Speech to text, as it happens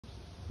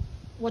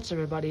What's up,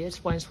 everybody?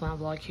 It's Wayne's Plant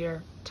Vlog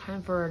here.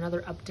 Time for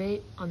another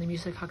update on the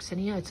Musa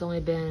Coccinea. It's only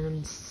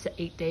been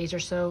 8 days or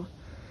so,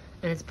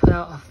 and it's put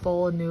out a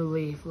full new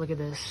leaf. Look at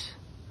this.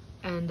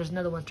 And there's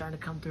another one starting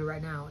to come through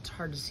right now. It's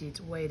hard to see.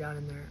 It's way down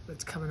in there, but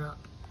it's coming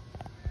up.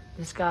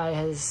 This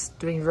guy is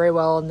doing very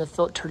well in the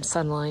filtered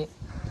sunlight,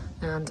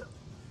 and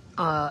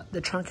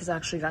the trunk has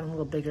actually gotten a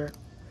little bigger.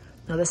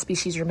 Now, this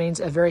species remains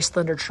a very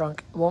slender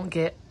trunk. It won't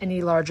get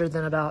any larger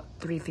than about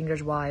 3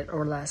 fingers wide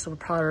or less. It will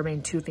probably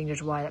remain 2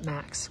 fingers wide at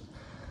max.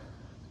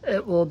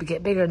 It will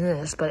get bigger than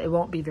this, but it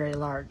won't be very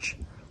large.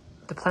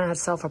 The plant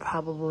itself will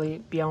probably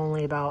be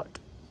only about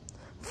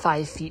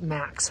 5 feet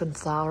max when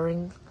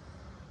flowering.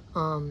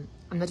 I'm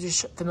not too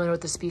familiar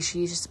with the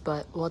species,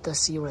 but we'll have to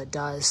see what it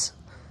does.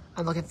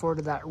 I'm looking forward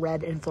to that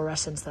red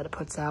inflorescence that it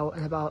puts out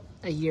in about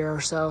a year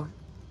or so.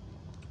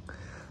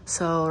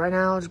 So right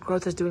now, its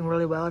growth is doing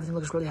really well. Everything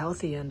looks really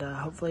healthy, and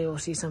hopefully we'll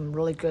see some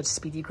really good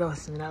speedy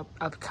growth in the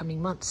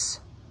upcoming months.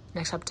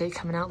 Next update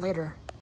coming out later.